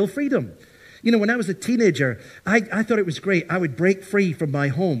is real freedom. You know, when I was a teenager, I thought it was great. I would break free from my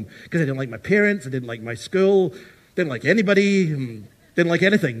home because I didn't like my parents, I didn't like my school, didn't like anybody, didn't like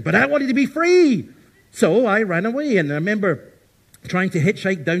anything. But I wanted to be free. So I ran away, and I remember trying to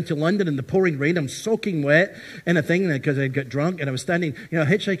hitchhike down to London in the pouring rain. I'm soaking wet in a thing because I got drunk, and I was standing,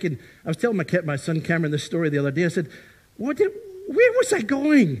 hitchhiking. I was telling my son Cameron this story the other day. I said, where was I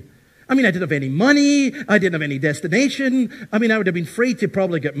going? I mean, I didn't have any money. I didn't have any destination. I mean, I would have been free to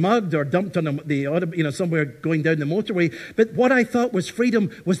probably get mugged or dumped on somewhere going down the motorway. But what I thought was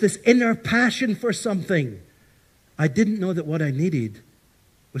freedom was this inner passion for something. I didn't know that what I needed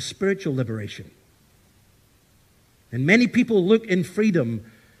was spiritual liberation. And many people look in freedom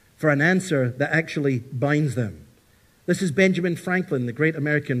for an answer that actually binds them. This is Benjamin Franklin, the great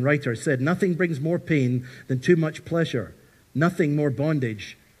American writer, said, "Nothing brings more pain than too much pleasure. Nothing more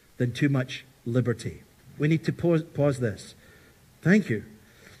bondage than too much liberty." We need to pause this. Thank you.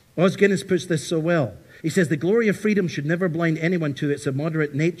 Os Guinness puts this so well. He says, "The glory of freedom should never blind anyone to its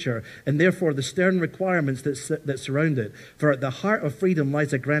immoderate nature and therefore the stern requirements that surround it. For at the heart of freedom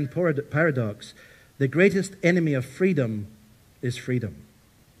lies a grand paradox. The greatest enemy of freedom is freedom."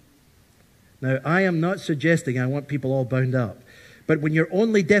 Now, I am not suggesting I want people all bound up. But when your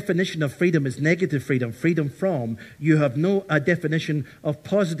only definition of freedom is negative freedom, freedom from, you have no definition of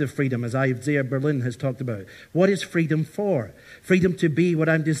positive freedom, as Isaiah Berlin has talked about. What is freedom for? Freedom to be what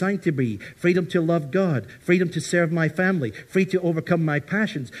I'm designed to be. Freedom to love God. Freedom to serve my family. Free to overcome my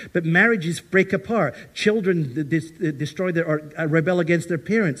passions. But marriages break apart. Children destroy or rebel against their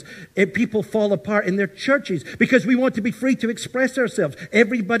parents. People fall apart in their churches because we want to be free to express ourselves.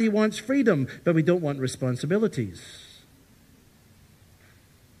 Everybody wants freedom, but we don't want responsibilities.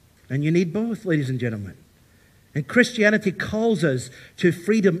 And you need both, ladies and gentlemen. And Christianity calls us to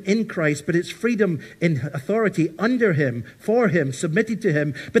freedom in Christ, but it's freedom in authority under Him, for Him, submitted to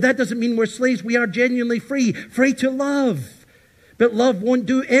Him. But that doesn't mean we're slaves. We are genuinely free, free to love. But love won't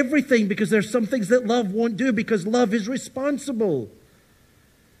do everything because there's some things that love won't do because love is responsible.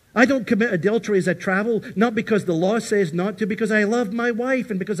 I don't commit adultery as I travel, not because the law says not to, because I love my wife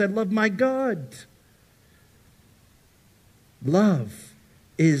and because I love my God. Love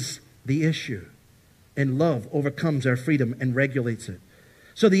is the issue. And love overcomes our freedom and regulates it.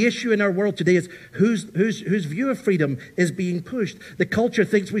 So the issue in our world today is whose view of freedom is being pushed. The culture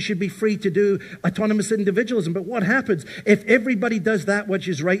thinks we should be free to do autonomous individualism. But what happens if everybody does that which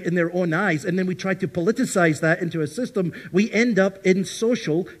is right in their own eyes and then we try to politicize that into a system? We end up in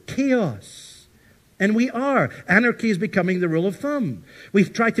social chaos. And we are. Anarchy is becoming the rule of thumb.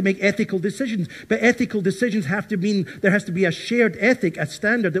 We've tried to make ethical decisions, but ethical decisions have to mean there has to be a shared ethic, a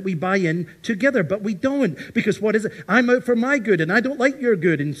standard that we buy in together, but we don't. Because what is it? I'm out for my good, and I don't like your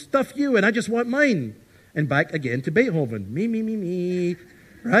good, and stuff you, and I just want mine. And back again to Beethoven. Me.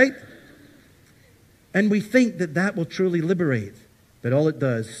 Right? And we think that that will truly liberate, but all it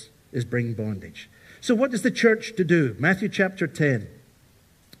does is bring bondage. So what is the church to do? Matthew chapter 10.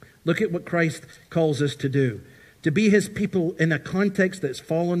 Look at what Christ calls us to do. To be His people in a context that's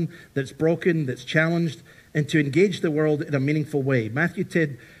fallen, that's broken, that's challenged, and to engage the world in a meaningful way. Matthew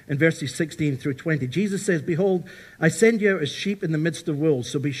 10 and verses 16 through 20. Jesus says, "Behold, I send you out as sheep in the midst of wolves,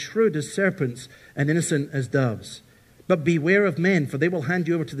 so be shrewd as serpents and innocent as doves. But beware of men, for they will hand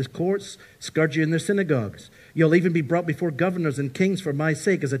you over to the courts, scourge you in their synagogues. You'll even be brought before governors and kings for my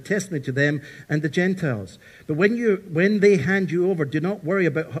sake as a testimony to them and the Gentiles. But when they hand you over, do not worry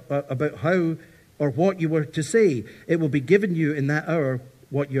about how or what you were to say. It will be given you in that hour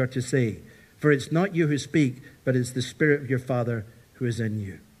what you are to say. For it's not you who speak, but it's the Spirit of your Father who is in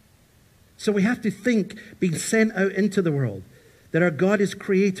you." So we have to think, being sent out into the world, that our God is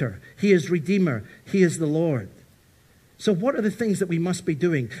creator, He is redeemer, He is the Lord. So what are the things that we must be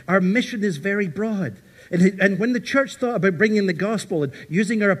doing? Our mission is very broad. And when the church thought about bringing the gospel and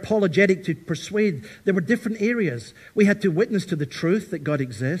using our apologetic to persuade, there were different areas. We had to witness to the truth that God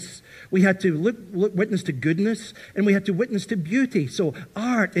exists. We had to witness to goodness. And we had to witness to beauty. So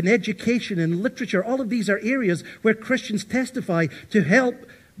art and education and literature, all of these are areas where Christians testify to help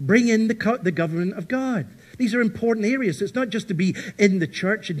bring in the government of God. These are important areas. It's not just to be in the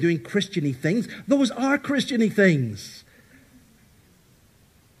church and doing Christian-y things. Those are Christian-y things.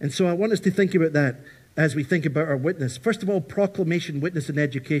 And so I want us to think about that as we think about our witness. First of all, proclamation, witness, and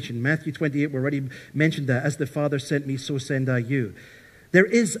education. Matthew 28, we already mentioned that. As the Father sent me, so send I you. There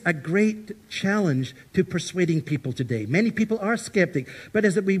is a great challenge to persuading people today. Many people are skeptic, but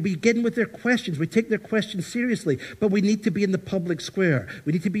as we begin with their questions, we take their questions seriously, but we need to be in the public square.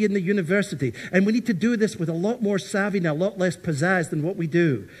 We need to be in the university, and we need to do this with a lot more savvy and a lot less pizzazz than what we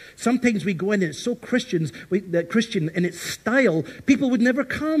do. Sometimes we go in and it's so Christian in its style, people would never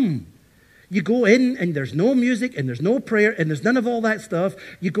come. You go in and there's no music and there's no prayer and there's none of all that stuff.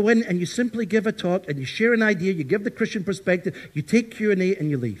 You go in and you simply give a talk and you share an idea. You give the Christian perspective. You take Q&A and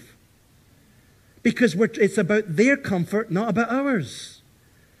you leave. Because it's about their comfort, not about ours.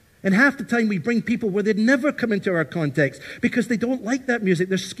 And half the time we bring people where they'd never come into our context because they don't like that music.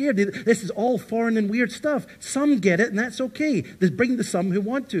 They're scared. This is all foreign and weird stuff. Some get it and that's okay. There's bring the some who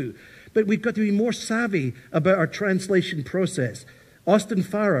want to. But we've got to be more savvy about our translation process. Austin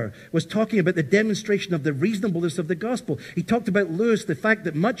Farrer was talking about the demonstration of the reasonableness of the gospel. He talked about Lewis, the fact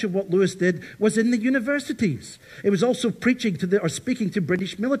that much of what Lewis did was in the universities. It was also speaking to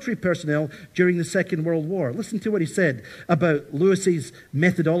British military personnel during the Second World War. Listen to what he said about Lewis's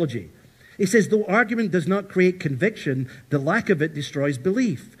methodology. He says, though argument does not create conviction, the lack of it destroys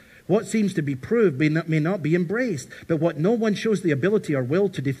belief. What seems to be proved may not be embraced, but what no one shows the ability or will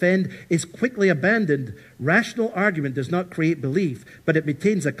to defend is quickly abandoned. Rational argument does not create belief, but it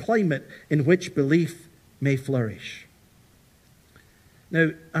maintains a climate in which belief may flourish. Now,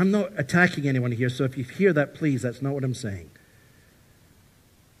 I'm not attacking anyone here, so if you hear that, please, that's not what I'm saying.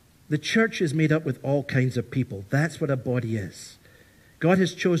 The church is made up with all kinds of people. That's what a body is. God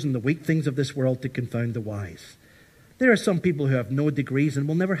has chosen the weak things of this world to confound the wise. There are some people who have no degrees and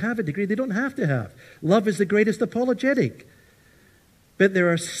will never have a degree. They don't have to have. Love is the greatest apologetic. But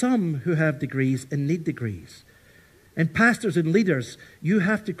there are some who have degrees and need degrees. And pastors and leaders, you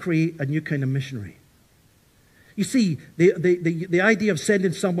have to create a new kind of missionary. You see, the idea of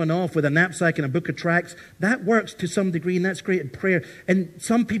sending someone off with a knapsack and a book of tracts, that works to some degree, and that's great in prayer. And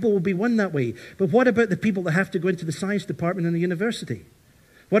some people will be won that way. But what about the people that have to go into the science department in the university?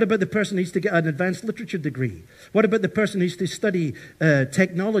 What about the person who needs to get an advanced literature degree? What about the person who needs to study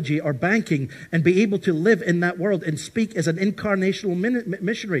technology or banking and be able to live in that world and speak as an incarnational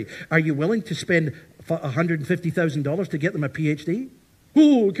missionary? Are you willing to spend $150,000 to get them a PhD?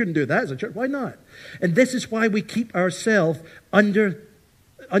 Oh, we couldn't do that as a church. Why not? And this is why we keep ourselves under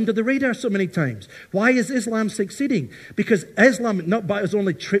the radar so many times. Why is Islam succeeding? Because Islam not is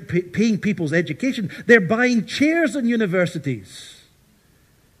only paying people's education, they're buying chairs in universities.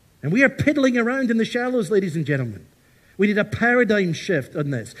 And we are piddling around in the shallows, ladies and gentlemen. We need a paradigm shift on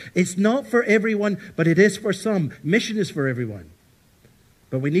this. It's not for everyone, but it is for some. Mission is for everyone.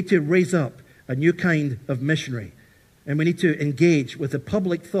 But we need to raise up a new kind of missionary. And we need to engage with the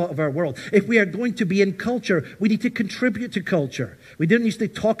public thought of our world. If we are going to be in culture, we need to contribute to culture. We don't need to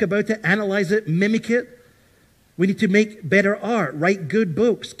talk about it, analyze it, mimic it. We need to make better art, write good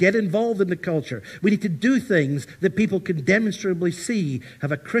books, get involved in the culture. We need to do things that people can demonstrably see,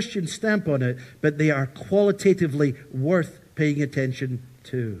 have a Christian stamp on it, but they are qualitatively worth paying attention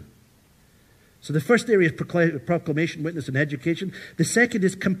to. So the first area is proclamation, witness, and education. The second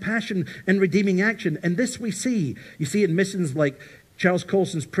is compassion and redeeming action. And this we see. You see it in missions like Charles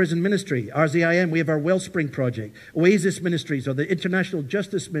Colson's prison ministry, RZIM, we have our Wellspring Project, Oasis Ministries, or the International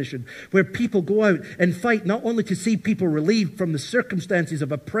Justice Mission, where people go out and fight not only to see people relieved from the circumstances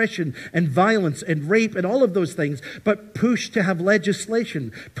of oppression and violence and rape and all of those things, but push to have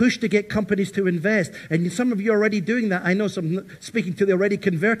legislation, push to get companies to invest. And some of you are already doing that. I know some speaking to the already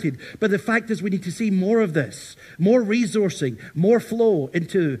converted. But the fact is we need to see more of this, more resourcing, more flow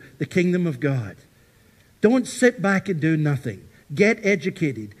into the kingdom of God. Don't sit back and do nothing. Get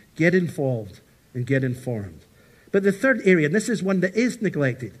educated, get involved, and get informed. But the third area, and this is one that is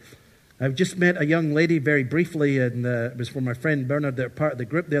neglected. I've just met a young lady very briefly, and it was from my friend Bernard, they're part of the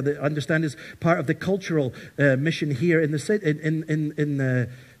group there, that I understand is part of the cultural mission here in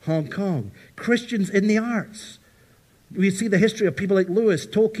Hong Kong. Christians in the arts. We see the history of people like Lewis,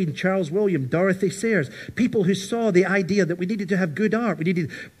 Tolkien, Charles William, Dorothy Sayers, people who saw the idea that we needed to have good art, we needed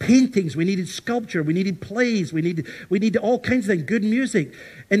paintings, we needed sculpture, we needed plays, we needed all kinds of things, good music.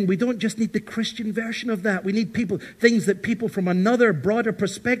 And we don't just need the Christian version of that. We need things that people from another broader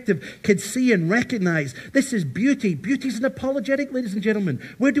perspective can see and recognize. This is beauty. Beauty is an apologetic, ladies and gentlemen.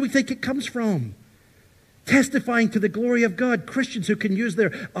 Where do we think it comes from? Testifying to the glory of God, Christians who can use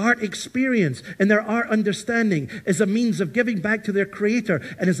their art experience and their art understanding as a means of giving back to their Creator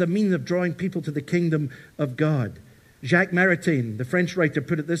and as a means of drawing people to the kingdom of God. Jacques Maritain, the French writer,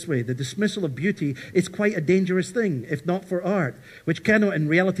 put it this way: the dismissal of beauty is quite a dangerous thing, if not for art, which cannot in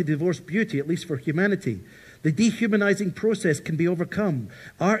reality divorce beauty, at least for humanity. The dehumanizing process can be overcome.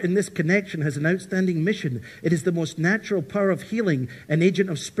 Art in this connection has an outstanding mission. It is the most natural power of healing, an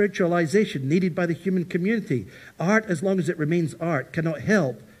agent of spiritualization needed by the human community. Art, as long as it remains art, cannot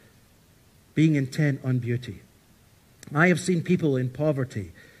help being intent on beauty. I have seen people in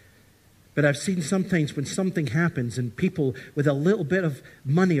poverty, but I've seen sometimes when something happens and people with a little bit of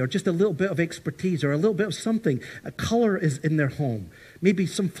money or just a little bit of expertise or a little bit of something, a color is in their home, maybe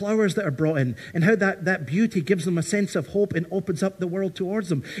some flowers that are brought in, and how that beauty gives them a sense of hope and opens up the world towards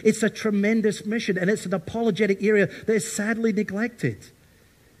them. It's a tremendous mission, and it's an apologetic area that is sadly neglected.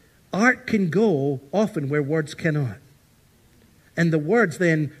 Art can go often where words cannot, and the words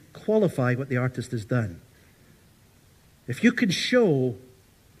then qualify what the artist has done. If you can show,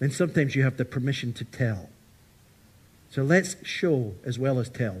 then sometimes you have the permission to tell. So let's show as well as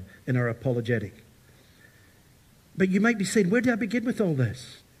tell in our apologetic. But you might be saying, where do I begin with all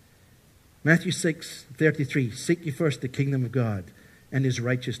this? Matthew 6:33, seek ye first the kingdom of God and his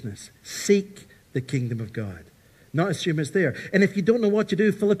righteousness. Seek the kingdom of God. Not assume it's there. And if you don't know what to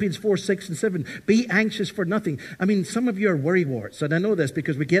do, Philippians 4:6 and 7, be anxious for nothing. I mean, some of you are worrywarts, and I know this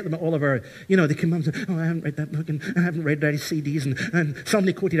because we get them at all of our, they come up and say, I haven't read that book, and I haven't read any CDs, and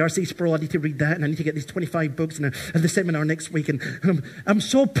somebody quoted R.C. Sproul, I need to read that, and I need to get these 25 books, and the seminar next week, and I'm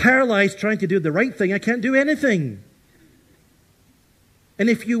so paralyzed trying to do the right thing, I can't do anything. And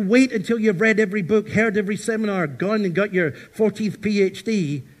if you wait until you've read every book, heard every seminar, gone and got your 14th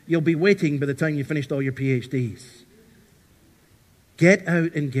PhD, you'll be waiting by the time you finished all your PhDs. Get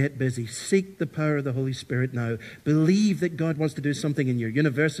out and get busy. Seek the power of the Holy Spirit now. Believe that God wants to do something in your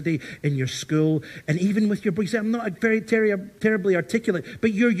university, in your school, and even with your book. You say, I'm not very terribly articulate,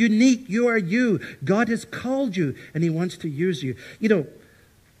 but you're unique. You are you. God has called you, and he wants to use you.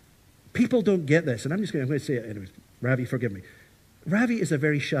 People don't get this, and I'm going to say it anyways. Ravi, forgive me. Ravi is a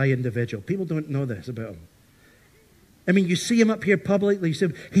very shy individual. People don't know this about him. I mean, you see him up here publicly. You see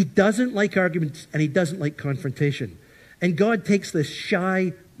him. He doesn't like arguments, and he doesn't like confrontation. And God takes this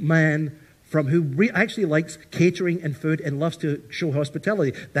shy man from who actually likes catering and food and loves to show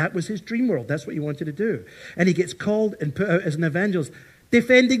hospitality. That was his dream world. That's what he wanted to do. And he gets called and put out as an evangelist,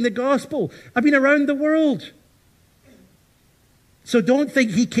 defending the gospel. I've been around the world. So don't think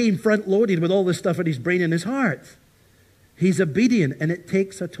he came front-loaded with all this stuff in his brain and his heart. He's obedient, and it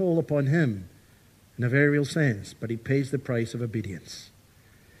takes a toll upon him in a very real sense, but he pays the price of obedience.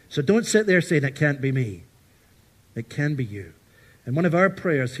 So don't sit there saying, it can't be me. It can be you. And one of our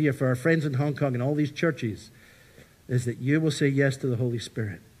prayers here for our friends in Hong Kong and all these churches is that you will say yes to the Holy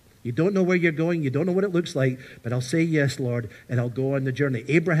Spirit. You don't know where you're going. You don't know what it looks like. But I'll say yes, Lord, and I'll go on the journey.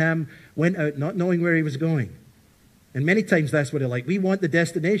 Abraham went out not knowing where he was going. And many times that's what it's like. We want the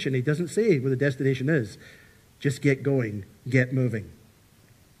destination. He doesn't say where the destination is. Just get going. Get moving.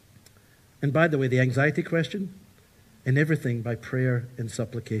 And by the way, the anxiety question, in everything by prayer and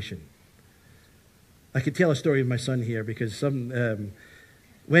supplication. I could tell a story of my son here because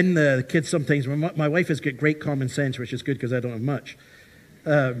when the kids sometimes, my wife has got great common sense, which is good because I don't have much.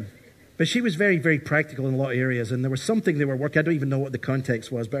 But she was very, very practical in a lot of areas. And there was something they were working. I don't even know what the context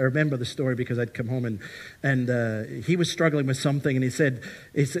was, but I remember the story because I'd come home and he was struggling with something. And he said,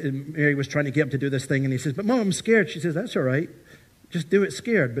 Mary was trying to get him to do this thing. And he says, but Mom, I'm scared. She says, that's all right. Just do it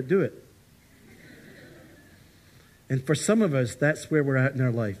scared, but do it. And for some of us, that's where we're at in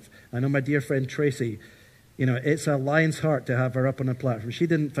our life. I know my dear friend Tracy, it's a lion's heart to have her up on a platform. She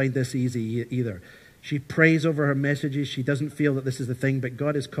didn't find this easy either. She prays over her messages. She doesn't feel that this is the thing, but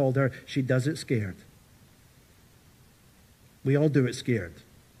God has called her. She does it scared. We all do it scared.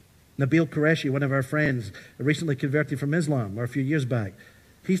 Nabil Qureshi, one of our friends, recently converted from Islam, or a few years back,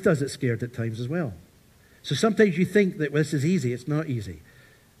 he does it scared at times as well. So sometimes you think that this is easy. It's not easy,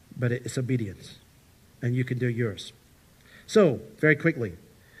 but it's obedience, and you can do yours. So, very quickly,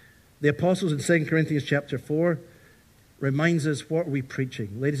 the apostles in 2 Corinthians chapter 4 reminds us, what are we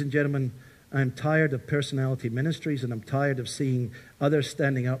preaching? Ladies and gentlemen, I'm tired of personality ministries, and I'm tired of seeing others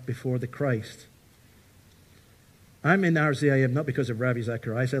standing up before the Christ. I'm in RZIM not because of Ravi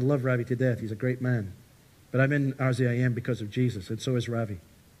Zacharias. I love Ravi to death. He's a great man. But I'm in RZIM because of Jesus, and so is Ravi.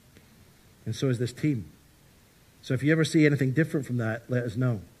 And so is this team. So if you ever see anything different from that, let us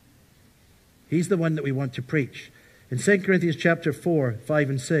know. He's the one that we want to preach. In 2 Corinthians chapter 4, 5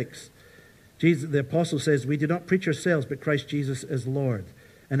 and 6, the apostle says, we do not preach ourselves, but Christ Jesus as Lord,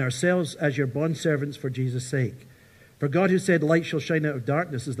 and ourselves as your bondservants for Jesus' sake. For God who said, light shall shine out of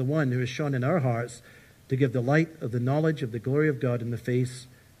darkness, is the one who has shone in our hearts to give the light of the knowledge of the glory of God in the face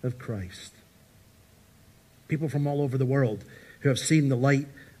of Christ. people from all over the world who have seen the light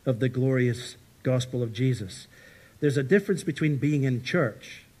of the glorious gospel of Jesus. There's a difference between being in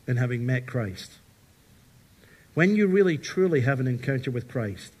church and having met Christ. When you really, truly have an encounter with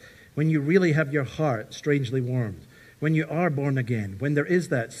Christ, when you really have your heart strangely warmed, when you are born again, when there is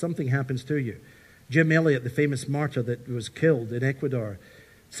that, something happens to you. Jim Elliot, the famous martyr that was killed in Ecuador,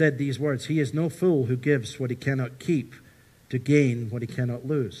 said these words, "He is no fool who gives what he cannot keep to gain what he cannot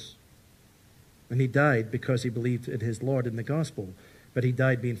lose." And he died because he believed in his Lord in the gospel, but he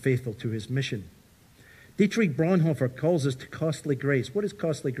died being faithful to his mission. Dietrich Bonhoeffer calls us to costly grace. What is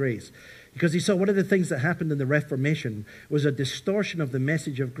costly grace? Because he saw one of the things that happened in the Reformation was a distortion of the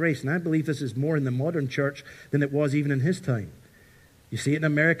message of grace. And I believe this is more in the modern church than it was even in his time. You see it in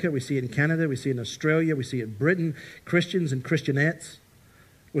America, we see it in Canada, we see it in Australia, we see it in Britain, Christians and Christianettes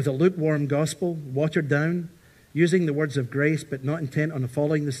with a lukewarm gospel, watered down, using the words of grace, but not intent on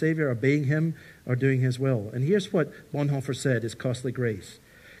following the Savior, obeying him, or doing his will. And here's what Bonhoeffer said is costly grace.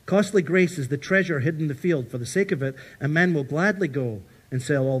 Costly grace is the treasure hidden in the field. For the sake of it, a man will gladly go and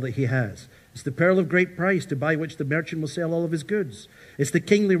sell all that he has. It's the pearl of great price, to buy which the merchant will sell all of his goods. It's the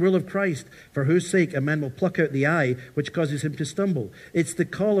kingly rule of Christ, for whose sake a man will pluck out the eye which causes him to stumble. It's the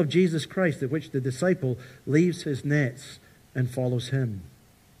call of Jesus Christ, at which the disciple leaves his nets and follows him.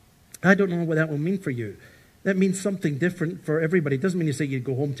 I don't know what that will mean for you. That means something different for everybody. It doesn't mean you say you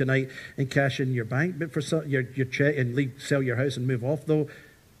go home tonight and cash in your bank, but for your check and sell your house and move off, though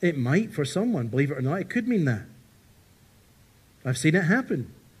it might for someone, believe it or not. It could mean that. I've seen it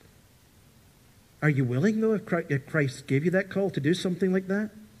happen. Are you willing, though, if Christ gave you that call to do something like that?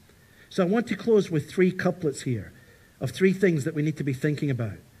 So I want to close with 3 couplets here of 3 things that we need to be thinking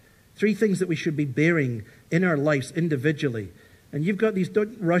about. 3 things that we should be bearing in our lives individually. And you've got these,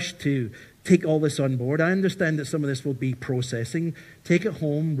 don't rush to take all this on board. I understand that some of this will be processing. Take it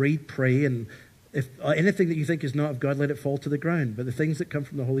home, read, pray, and if anything that you think is not of God, let it fall to the ground. But the things that come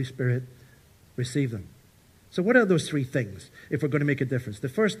from the Holy Spirit, receive them. So what are those 3 things if we're going to make a difference? The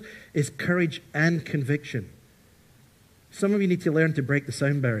first is courage and conviction. Some of you need to learn to break the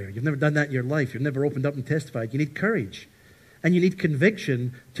sound barrier. You've never done that in your life. You've never opened up and testified. You need courage. And you need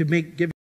conviction to give